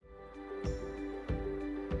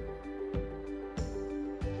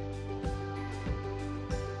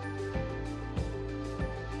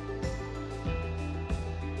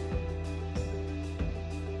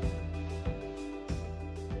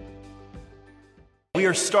We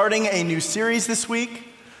are starting a new series this week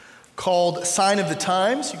called Sign of the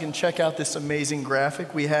Times. You can check out this amazing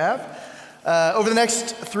graphic we have. Over the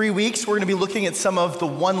next 3 weeks, we're going to be looking at some of the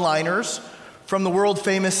one-liners from the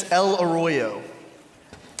world-famous El Arroyo.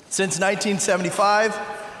 Since 1975,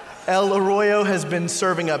 El Arroyo has been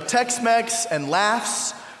serving up Tex-Mex and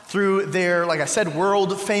laughs through their, like I said,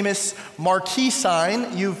 world-famous marquee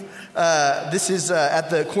sign. This is at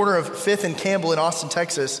the corner of 5th and Campbell in Austin,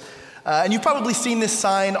 Texas. And you've probably seen this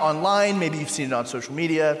sign online, maybe you've seen it on social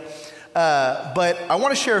media, but I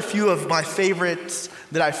want to share a few of my favorites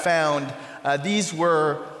that I found. These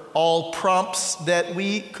were all prompts that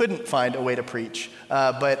we couldn't find a way to preach.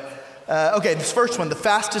 Okay, this first one, the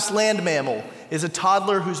fastest land mammal is a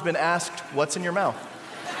toddler who's been asked, "What's in your mouth?"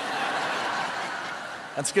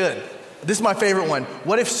 That's good. This is my favorite one.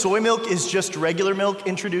 What if soy milk is just regular milk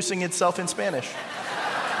introducing itself in Spanish?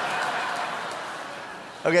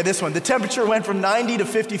 Okay, this one. The temperature went from 90 to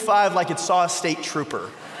 55 like it saw a state trooper.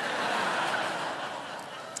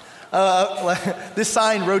 This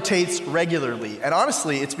sign rotates regularly, and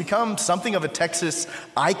honestly, it's become something of a Texas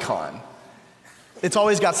icon. It's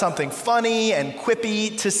always got something funny and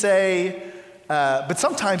quippy to say, but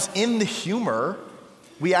sometimes in the humor,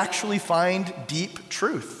 we actually find deep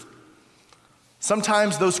truth.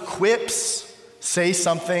 Sometimes those quips say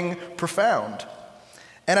something profound.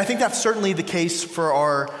 And I think that's certainly the case for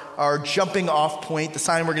our jumping off point, the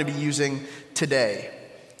sign we're going to be using today.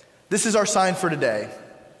 This is our sign for today.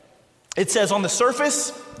 It says on the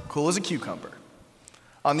surface, cool as a cucumber.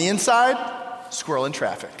 On the inside, squirrel in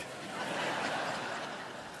traffic.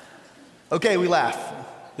 Okay, we laugh.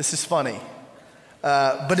 This is funny.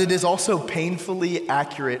 But it is also painfully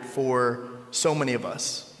accurate for so many of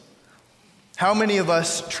us. How many of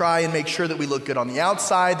us try and make sure that we look good on the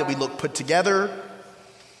outside, that we look put together?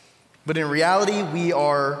 But in reality, we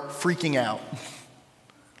are freaking out.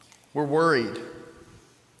 We're worried.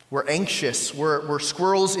 We're anxious. We're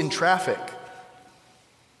squirrels in traffic.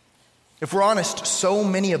 If we're honest, so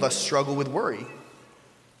many of us struggle with worry.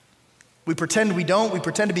 We pretend we don't. We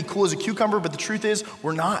pretend to be cool as a cucumber, but the truth is,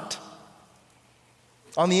 we're not.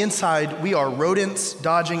 On the inside, we are rodents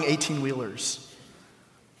dodging 18-wheelers.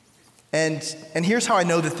 And here's how I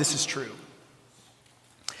know that this is true.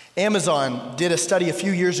 Amazon did a study a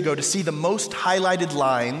few years ago to see the most highlighted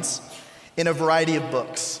lines in a variety of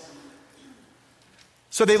books.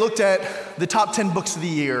 So they looked at the top 10 books of the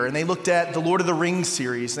year, and they looked at the Lord of the Rings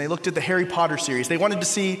series, and they looked at the Harry Potter series. They wanted to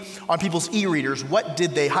see on people's e-readers, what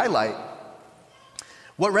did they highlight?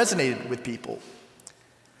 What resonated with people?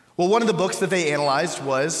 Well, one of the books that they analyzed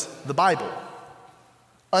was the Bible.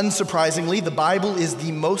 Unsurprisingly, the Bible is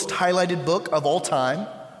the most highlighted book of all time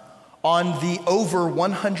on the over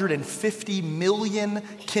 150 million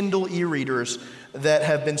Kindle e-readers that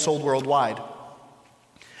have been sold worldwide.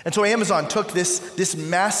 And so Amazon took this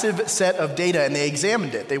massive set of data and they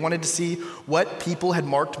examined it. They wanted to see what people had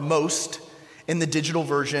marked most in the digital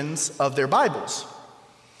versions of their Bibles.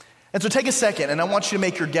 And so take a second and I want you to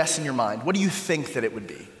make your guess in your mind. What do you think that it would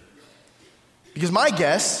be? Because my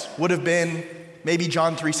guess would have been maybe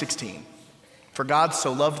John 3:16. For God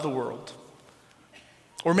so loved the world.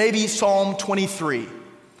 Or maybe Psalm 23.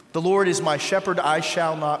 The Lord is my shepherd, I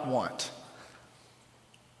shall not want.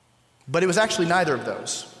 But it was actually neither of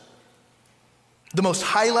those. The most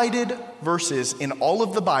highlighted verses in all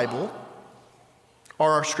of the Bible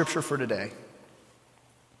are our scripture for today.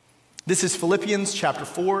 This is Philippians chapter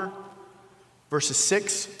 4, verses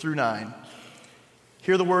 6 through 9.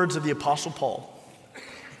 Hear the words of the Apostle Paul.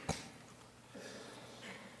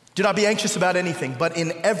 Do not be anxious about anything, but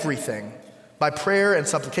in everything, by prayer and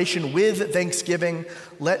supplication with thanksgiving,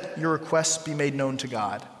 let your requests be made known to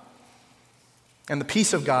God. And the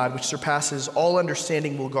peace of God, which surpasses all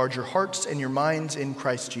understanding, will guard your hearts and your minds in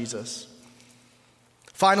Christ Jesus.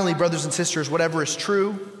 Finally, brothers and sisters, whatever is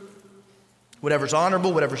true, whatever is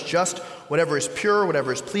honorable, whatever is just, whatever is pure,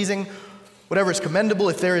 whatever is pleasing, whatever is commendable,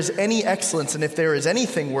 if there is any excellence and if there is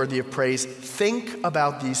anything worthy of praise, think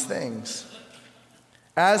about these things.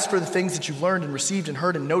 As for the things that you've learned and received and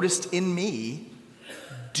heard and noticed in me,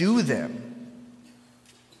 do them,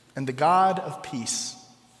 and the God of peace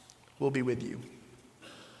will be with you.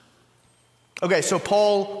 Okay, so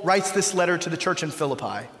Paul writes this letter to the church in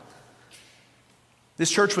Philippi.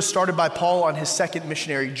 This church was started by Paul on his second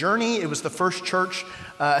missionary journey. It was the first church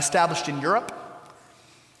established in Europe.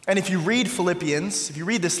 And if you read Philippians, if you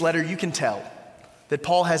read this letter, you can tell that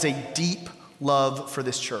Paul has a deep love for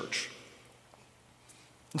this church.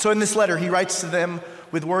 And so in this letter, he writes to them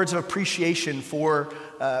with words of appreciation for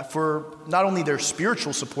not only their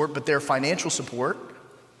spiritual support, but their financial support.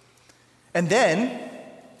 And then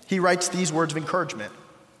he writes these words of encouragement.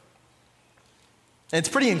 And it's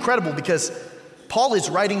pretty incredible because Paul is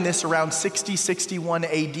writing this around 60, 61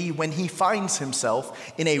 AD when he finds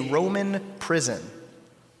himself in a Roman prison.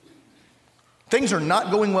 Things are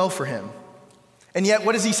not going well for him. And yet,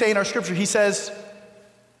 what does he say in our scripture? He says,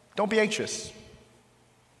 don't be anxious.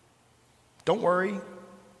 Don't worry.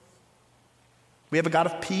 We have a God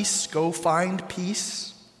of peace. Go find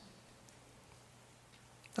peace.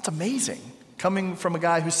 That's amazing, coming from a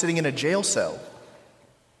guy who's sitting in a jail cell.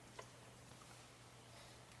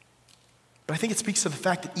 But I think it speaks to the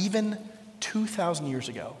fact that even 2,000 years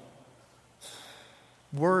ago,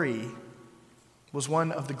 worry was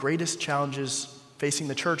one of the greatest challenges facing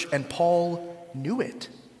the church, and Paul knew it.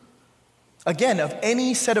 Again, of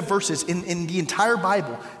any set of verses in the entire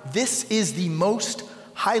Bible, this is the most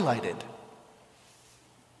highlighted.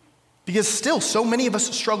 Because still, so many of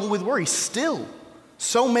us struggle with worry. Still,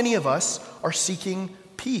 so many of us are seeking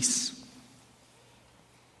peace.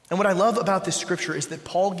 And what I love about this scripture is that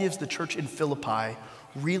Paul gives the church in Philippi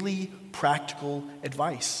really practical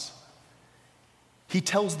advice. He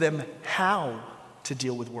tells them how to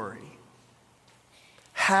deal with worry,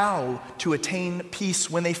 how to attain peace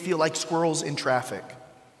when they feel like squirrels in traffic.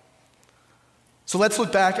 So let's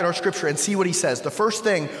look back at our scripture and see what he says. The first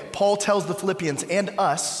thing Paul tells the Philippians and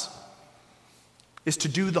us is to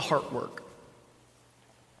do the heart work.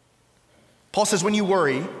 Paul says, when you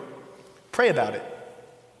worry, pray about it.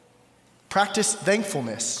 Practice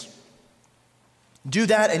thankfulness. Do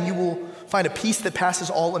that and you will find a peace that passes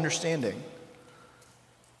all understanding.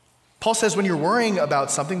 Paul says when you're worrying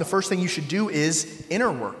about something, the first thing you should do is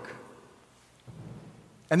inner work.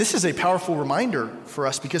 And this is a powerful reminder for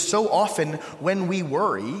us because so often when we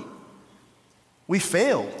worry, we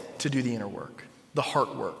fail to do the inner work, the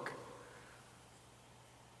heart work.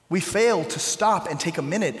 We fail to stop and take a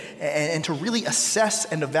minute and to really assess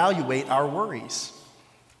and evaluate our worries.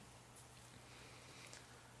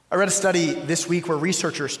 I read a study this week where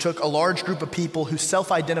researchers took a large group of people who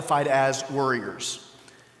self-identified as worriers.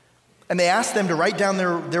 And they asked them to write down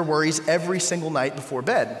their worries every single night before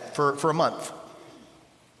bed for a month.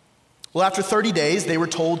 Well, after 30 days, they were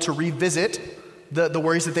told to revisit the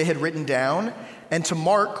worries that they had written down and to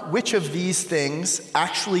mark which of these things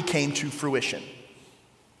actually came to fruition.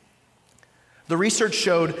 The research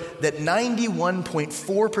showed that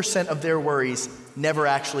 91.4% of their worries never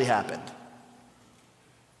actually happened.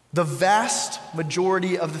 The vast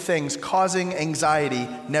majority of the things causing anxiety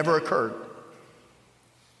never occurred.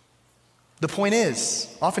 The point is,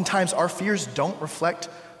 oftentimes our fears don't reflect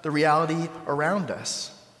the reality around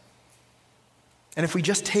us. And if we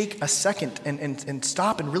just take a second and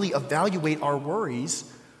stop and really evaluate our worries,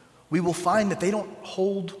 we will find that they don't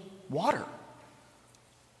hold water.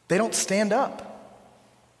 They don't stand up.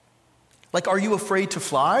 Like, are you afraid to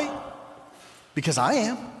fly? Because I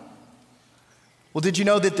am. Well, did you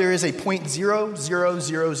know that there is a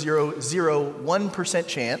 0.00001%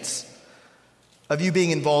 chance of you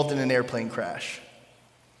being involved in an airplane crash?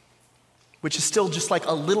 Which is still just like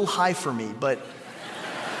a little high for me, but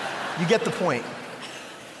you get the point.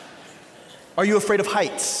 Are you afraid of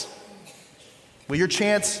heights? Well, your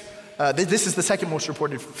chance, this is the second most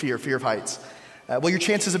reported fear of heights. Well, your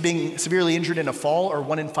chances of being severely injured in a fall are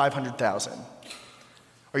 1 in 500,000.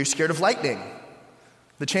 Are you scared of lightning?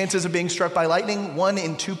 The chances of being struck by lightning, 1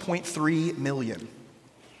 in 2.3 million.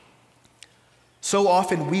 So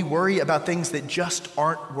often we worry about things that just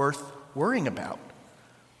aren't worth worrying about.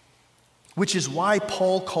 Which is why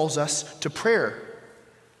Paul calls us to prayer.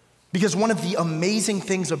 Because one of the amazing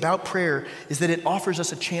things about prayer is that it offers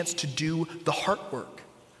us a chance to do the heart work.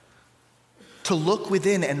 To look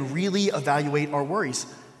within and really evaluate our worries.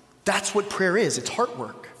 That's what prayer is, it's heart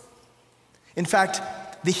work. In fact,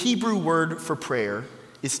 the Hebrew word for prayer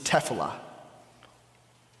is tefillah.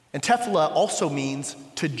 And tefillah also means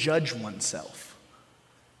to judge oneself.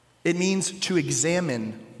 It means to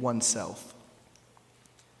examine oneself.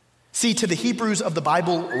 See, to the Hebrews of the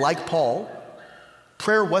Bible, like Paul,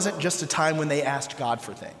 prayer wasn't just a time when they asked God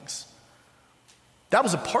for things. That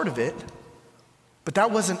was a part of it, but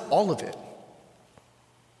that wasn't all of it.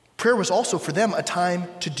 Prayer was also for them a time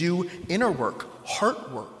to do inner work,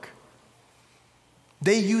 heart work.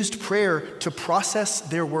 They used prayer to process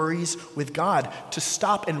their worries with God, to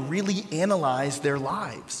stop and really analyze their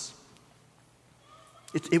lives.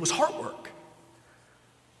 It was heart work.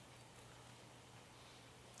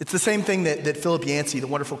 It's the same thing that Philip Yancey, the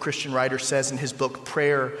wonderful Christian writer, says in his book,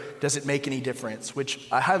 Prayer, Does It Make Any Difference? Which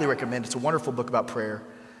I highly recommend. It's a wonderful book about prayer.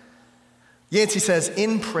 Yancey says,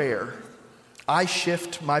 in prayer, I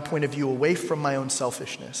shift my point of view away from my own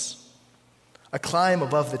selfishness. I climb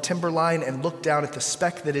above the timberline and look down at the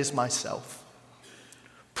speck that is myself.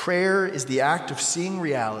 Prayer is the act of seeing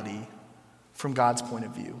reality from God's point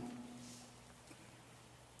of view.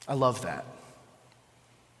 I love that.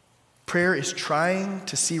 Prayer is trying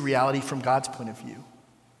to see reality from God's point of view.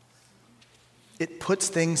 It puts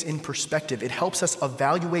things in perspective. It helps us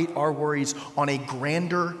evaluate our worries on a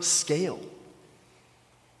grander scale.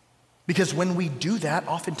 Because when we do that,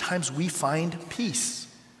 oftentimes we find peace.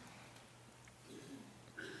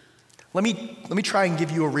 Let me try and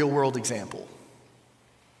give you a real-world example.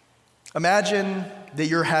 Imagine that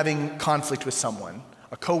you're having conflict with someone,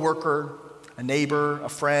 a coworker, a neighbor, a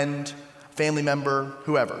friend, a family member,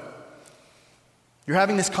 whoever. You're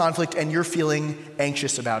having this conflict and you're feeling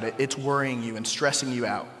anxious about it. It's worrying you and stressing you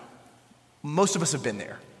out. Most of us have been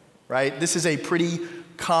there, right? This is a pretty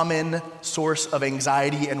common source of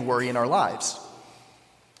anxiety and worry in our lives.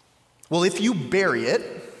 Well, if you bury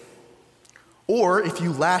it, or if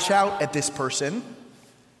you lash out at this person,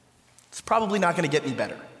 it's probably not going to get any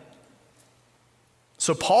better.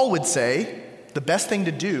 So Paul would say the best thing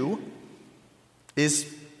to do is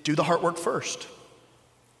do the heart work first.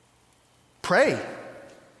 Pray.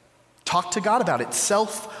 Talk to God about it.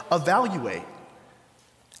 Self-evaluate.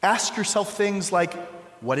 Ask yourself things like,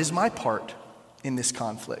 what is my part in this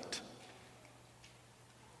conflict?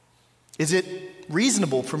 Is it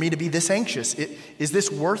reasonable for me to be this anxious? Is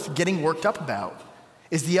this worth getting worked up about?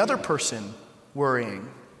 Is the other person worrying?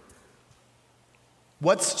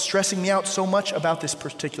 What's stressing me out so much about this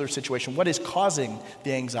particular situation? What is causing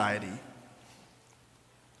the anxiety?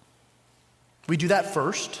 We do that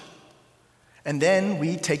first. And then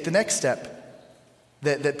we take the next step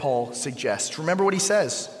that Paul suggests. Remember what he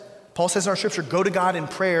says. Paul says in our scripture, go to God in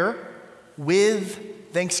prayer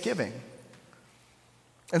with thanksgiving.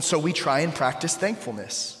 And so we try and practice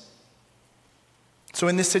thankfulness. So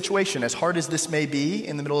in this situation, as hard as this may be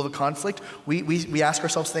in the middle of a conflict, we ask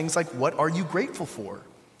ourselves things like, what are you grateful for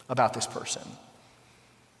about this person?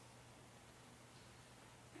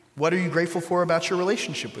 What are you grateful for about your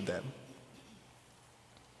relationship with them?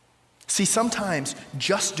 See, sometimes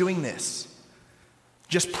just doing this,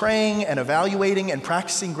 just praying and evaluating and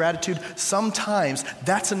practicing gratitude, sometimes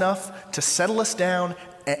that's enough to settle us down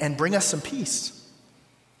and bring us some peace.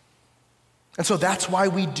 And so that's why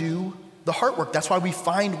we do the heart work. That's why we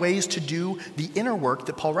find ways to do the inner work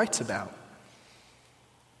that Paul writes about.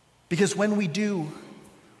 Because when we do,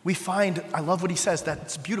 we find, I love what he says, that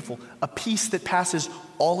it's beautiful, a peace that passes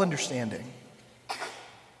all understanding.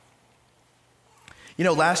 You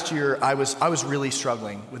know, last year I was really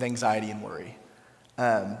struggling with anxiety and worry.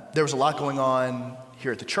 There was a lot going on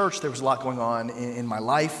here at the church. There was a lot going on in my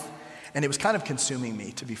life, and it was kind of consuming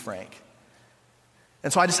me, to be frank.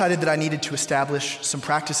 And so I decided that I needed to establish some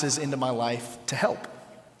practices into my life to help.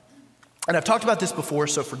 And I've talked about this before,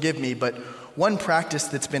 so forgive me, but one practice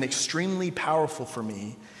that's been extremely powerful for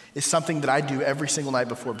me is something that I do every single night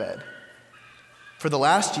before bed. For the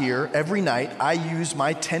last year, every night, I use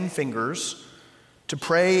my 10 fingers to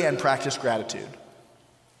pray and practice gratitude.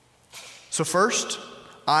 So first,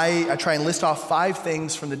 I try and list off 5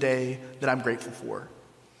 things from the day that I'm grateful for.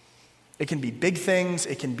 It can be big things,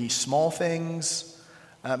 it can be small things.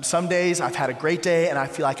 Some days I've had a great day and I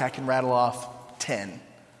feel like I can rattle off 10.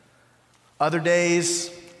 Other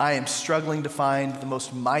days, I am struggling to find the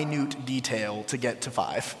most minute detail to get to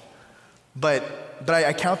 5. But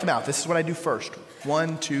I count them out. This is what I do first.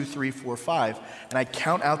 1, 2, 3, 4, 5. And I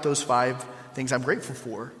count out those 5 things I'm grateful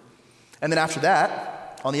for. And then after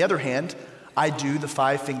that, on the other hand, I do the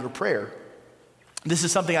 5-finger prayer. This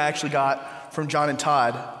is something I actually got from John and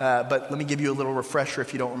Todd, but let me give you a little refresher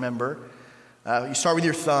if you don't remember. You start with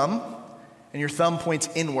your thumb, and your thumb points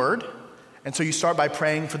inward, and so you start by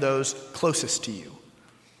praying for those closest to you.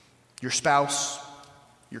 Your spouse,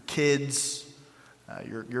 your kids,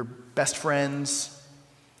 your best friends.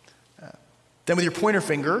 Then with your pointer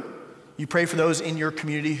finger, you pray for those in your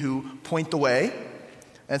community who point the way.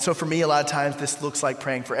 And so for me, a lot of times this looks like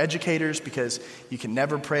praying for educators because you can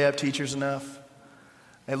never pray up teachers enough.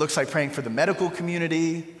 It looks like praying for the medical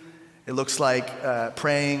community. It looks like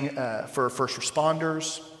praying for first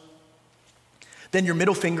responders. Then your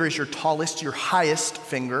middle finger is your tallest, your highest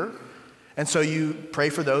finger. And so you pray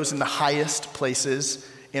for those in the highest places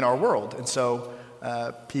in our world. And so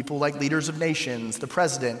people like leaders of nations, the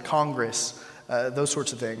president, Congress, those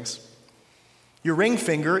sorts of things. Your ring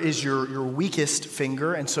finger is your weakest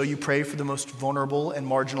finger, and so you pray for the most vulnerable and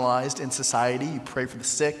marginalized in society. You pray for the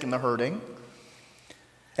sick and the hurting.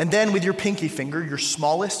 And then with your pinky finger, your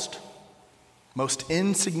smallest, most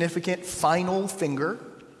insignificant, final finger,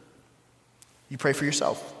 you pray for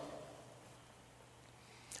yourself.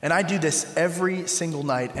 And I do this every single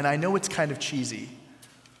night, and I know it's kind of cheesy,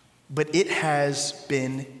 but it has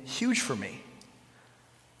been huge for me.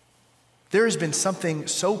 There has been something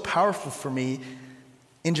so powerful for me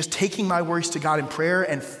in just taking my worries to God in prayer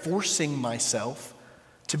and forcing myself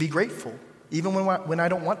to be grateful, even when I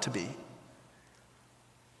don't want to be.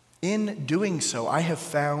 In doing so, I have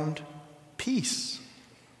found peace.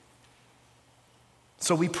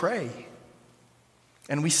 So we pray,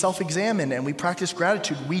 and we self-examine, and we practice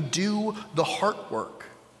gratitude. We do the heart work.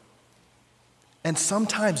 And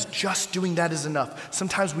sometimes just doing that is enough.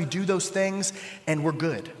 Sometimes we do those things, and we're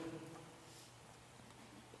good.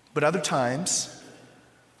 But other times,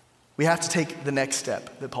 we have to take the next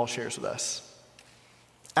step that Paul shares with us.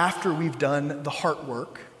 After we've done the heart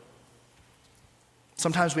work,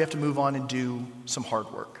 sometimes we have to move on and do some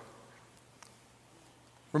hard work.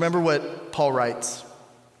 Remember what Paul writes.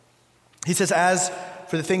 He says, "As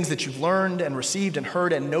for the things that you've learned and received and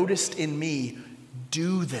heard and noticed in me,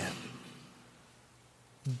 do them.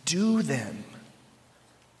 Do them.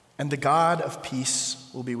 And the God of peace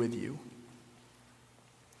will be with you."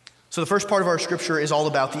 So the first part of our scripture is all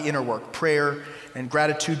about the inner work, prayer and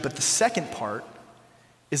gratitude, but the second part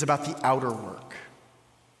is about the outer work.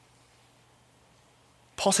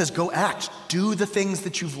 Paul says, go act, do the things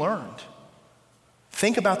that you've learned.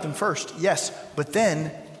 Think about them first, yes, but then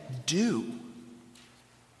do.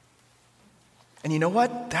 And you know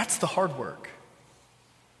what? That's the hard work.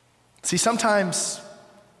 See, sometimes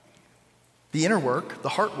the inner work, the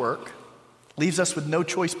heart work, leaves us with no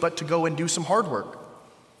choice but to go and do some hard work.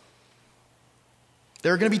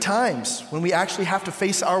 There are going to be times when we actually have to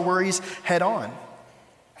face our worries head on.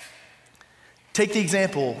 Take the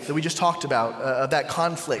example that we just talked about, of that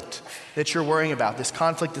conflict that you're worrying about, this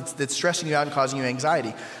conflict that's stressing you out and causing you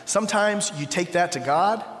anxiety. Sometimes you take that to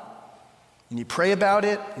God, and you pray about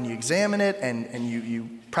it, and you examine it, and you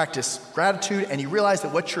practice gratitude, and you realize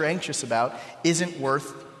that what you're anxious about isn't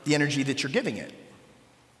worth the energy that you're giving it.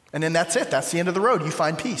 And then that's it. That's the end of the road. You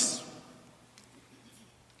find peace.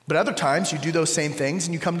 But other times, you do those same things,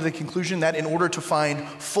 and you come to the conclusion that in order to find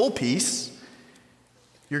full peace,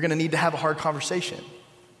 you're going to need to have a hard conversation.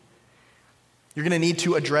 You're going to need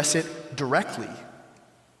to address it directly.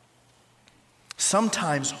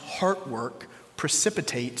 Sometimes heart work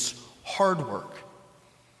precipitates hard work.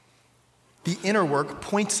 The inner work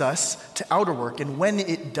points us to outer work, and when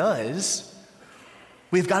it does,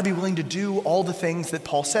 we've got to be willing to do all the things that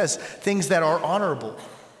Paul says, things that are honorable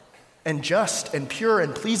and just and pure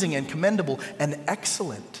and pleasing and commendable and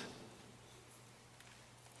excellent.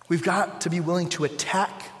 We've got to be willing to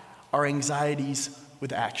attack our anxieties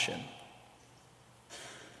with action.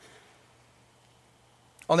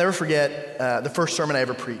 I'll never forget the first sermon I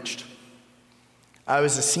ever preached. I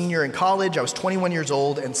was a senior in college. I was 21 years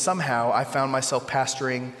old, and somehow I found myself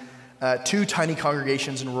pastoring 2 tiny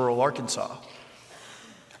congregations in rural Arkansas.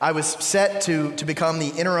 I was set to become the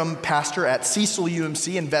interim pastor at Cecil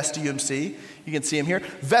UMC and Vesta UMC. You can see them here.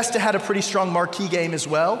 Vesta had a pretty strong marquee game as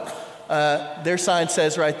well. Their sign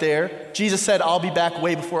says right there, Jesus said, "I'll be back"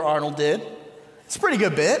 way before Arnold did. It's a pretty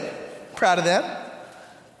good bit. Proud of them.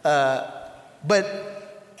 But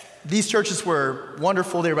these churches were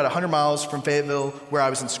wonderful. They were about 100 miles from Fayetteville, where I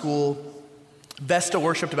was in school. Vesta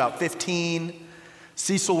worshiped about 15.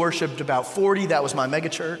 Cecil worshiped about 40. That was my mega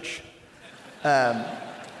church.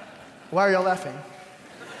 Why are y'all laughing?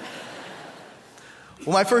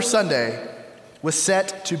 Well, my first Sunday was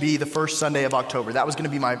set to be the first Sunday of October. That was going to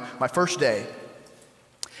be my first day.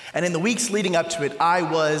 And in the weeks leading up to it, I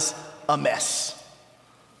was a mess.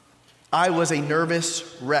 I was a nervous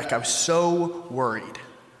wreck. I was so worried.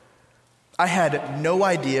 I had no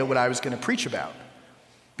idea what I was going to preach about,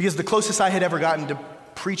 because the closest I had ever gotten to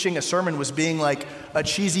preaching a sermon was being like a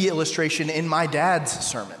cheesy illustration in my dad's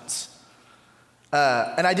sermons.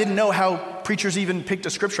 And I didn't know how preachers even picked a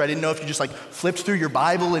scripture. I didn't know if you just like flipped through your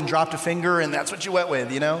Bible and dropped a finger and that's what you went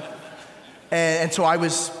with, you know? And so I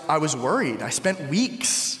was worried. I spent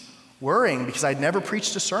weeks worrying because I'd never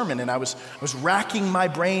preached a sermon, and I was racking my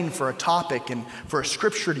brain for a topic and for a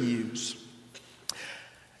scripture to use.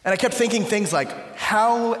 And I kept thinking things like,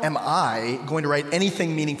 how am I going to write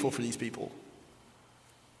anything meaningful for these people?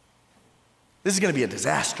 This is going to be a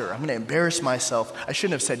disaster. I'm going to embarrass myself. I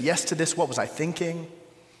shouldn't have said yes to this. What was I thinking?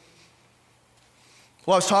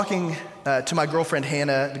 Well, I was talking to my girlfriend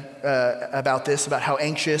Hannah about this, about how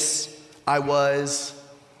anxious I was,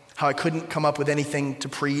 how I couldn't come up with anything to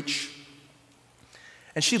preach.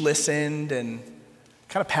 And she listened and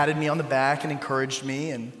kind of patted me on the back and encouraged me.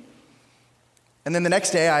 And then the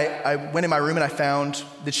next day, I went in my room and I found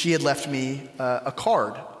that she had left me a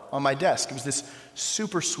card on my desk. It was this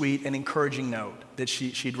super sweet and encouraging note that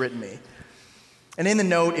she'd written me. And in the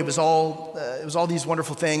note, it was all these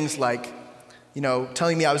wonderful things like,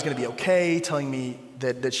 telling me I was going to be okay, telling me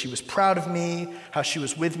that she was proud of me, how she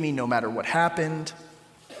was with me no matter what happened.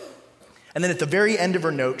 And then at the very end of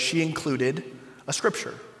her note, she included a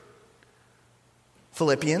scripture.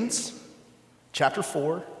 Philippians chapter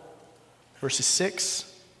 4, verses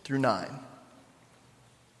 6 through 9.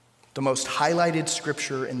 The most highlighted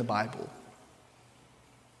scripture in the Bible.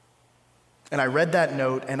 And I read that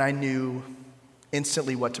note and I knew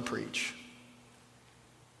instantly what to preach.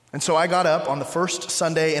 And so I got up on the first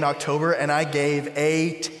Sunday in October and I gave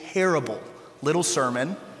a terrible little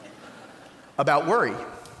sermon about worry.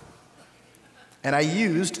 And I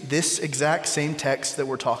used this exact same text that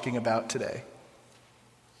we're talking about today.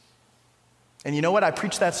 And you know what? I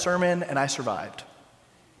preached that sermon and I survived.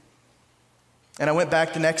 And I went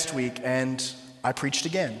back the next week and I preached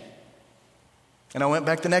again. And I went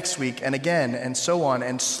back the next week and again and so on.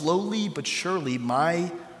 And slowly but surely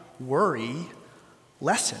my worry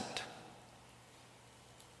lessened.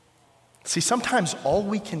 See, sometimes all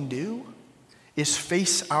we can do is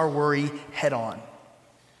face our worry head on.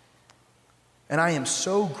 And I am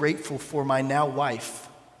so grateful for my now wife,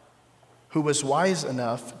 who was wise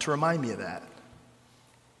enough to remind me of that.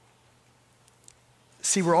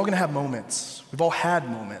 See, we're all going to have moments. We've all had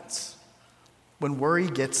moments when worry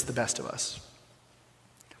gets the best of us.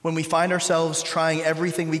 When we find ourselves trying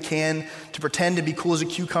everything we can to pretend to be cool as a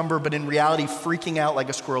cucumber, but in reality freaking out like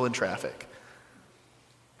a squirrel in traffic.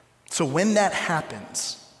 So when that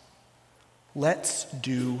happens, let's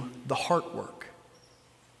do the heart work.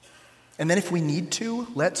 And then if we need to,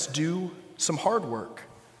 let's do some hard work.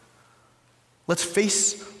 Let's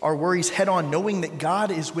face our worries head on, knowing that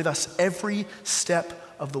God is with us every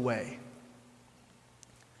step of the way.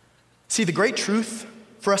 See, the great truth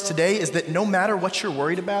for us today is that no matter what you're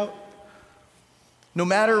worried about, no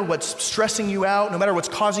matter what's stressing you out, no matter what's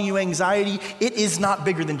causing you anxiety, it is not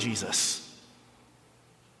bigger than Jesus.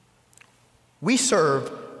 We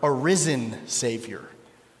serve a risen Savior.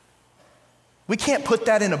 We can't put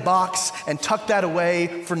that in a box and tuck that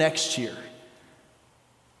away for next year.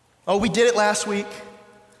 Oh, we did it last week.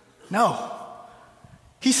 No,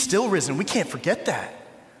 he's still risen. We can't forget that.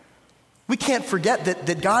 We can't forget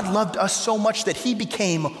that God loved us so much that he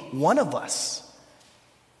became one of us.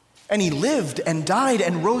 And he lived and died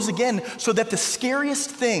and rose again so that the scariest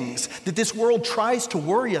things that this world tries to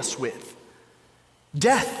worry us with,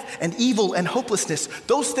 death and evil and hopelessness,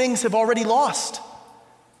 those things have already lost.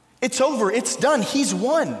 It's over. It's done. He's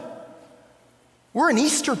won. We're an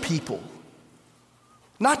Easter people.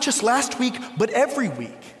 Not just last week, but every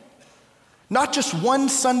week. Not just one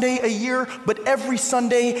Sunday a year, but every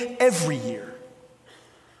Sunday, every year.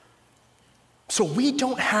 So we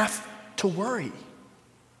don't have to worry.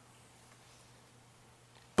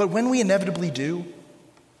 But when we inevitably do,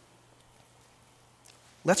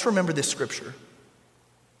 let's remember this scripture.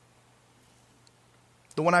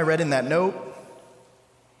 The one I read in that note,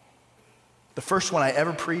 the first one I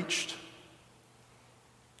ever preached,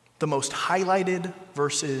 the most highlighted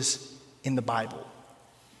verses in the Bible,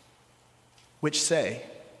 which say,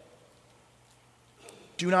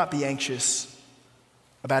 do not be anxious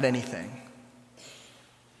about anything,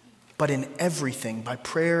 but in everything, by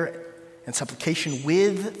prayer and supplication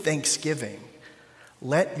with thanksgiving,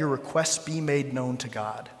 let your requests be made known to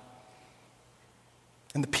God.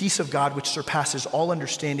 And the peace of God, which surpasses all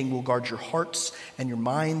understanding, will guard your hearts and your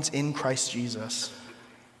minds in Christ Jesus.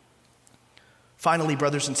 Finally,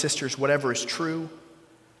 brothers and sisters, whatever is true,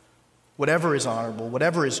 whatever is honorable,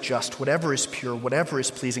 whatever is just, whatever is pure, whatever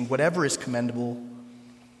is pleasing, whatever is commendable,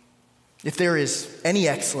 if there is any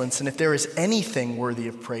excellence and if there is anything worthy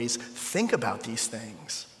of praise, think about these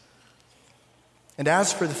things. And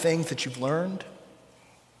as for the things that you've learned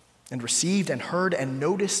and received and heard and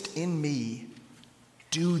noticed in me,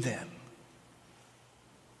 do them.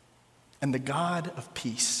 And the God of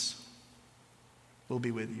peace will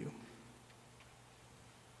be with you.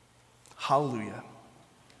 Hallelujah.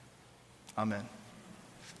 Amen.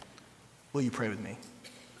 Will you pray with me?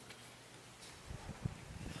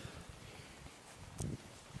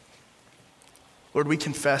 Lord, we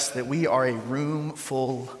confess that we are a room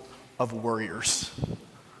full of worriers.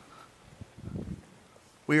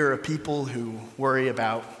 We are a people who worry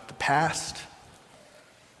about the past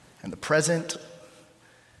and the present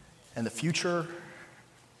and the future.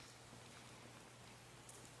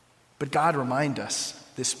 But God, remind us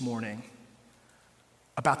this morning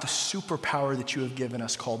about the superpower that you have given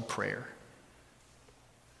us called prayer.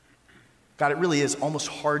 God, it really is almost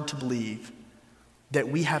hard to believe that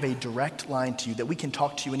we have a direct line to you, that we can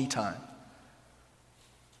talk to you anytime.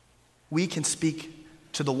 We can speak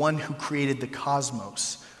to the one who created the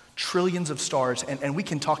cosmos, trillions of stars, and we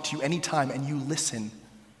can talk to you anytime, and you listen,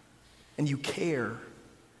 and you care,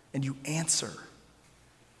 and you answer.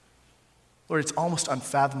 Lord, it's almost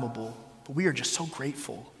unfathomable, but we are just so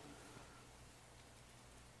grateful.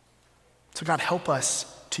 So God, help us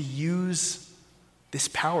to use this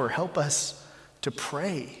power. Help us to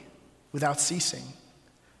pray without ceasing,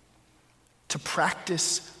 to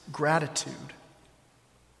practice gratitude,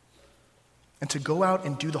 and to go out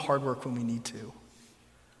and do the hard work when we need to,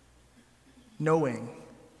 knowing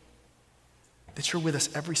that you're with us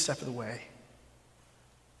every step of the way,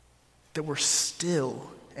 that we're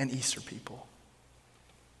still an Easter people.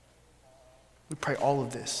 We pray all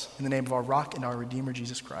of this in the name of our rock and our Redeemer,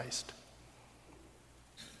 Jesus Christ.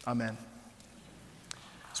 Amen.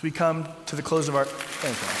 As we come to the close of our...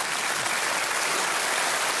 Thank you.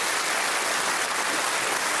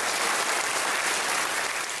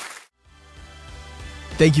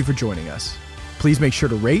 Thank you for joining us. Please make sure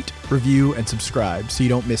to rate, review, and subscribe so you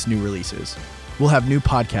don't miss new releases. We'll have new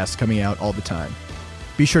podcasts coming out all the time.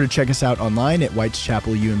 Be sure to check us out online at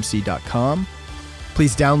whiteschapelumc.com.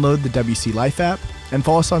 Please download the WC Life app and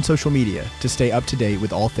follow us on social media to stay up to date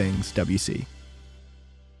with all things WC.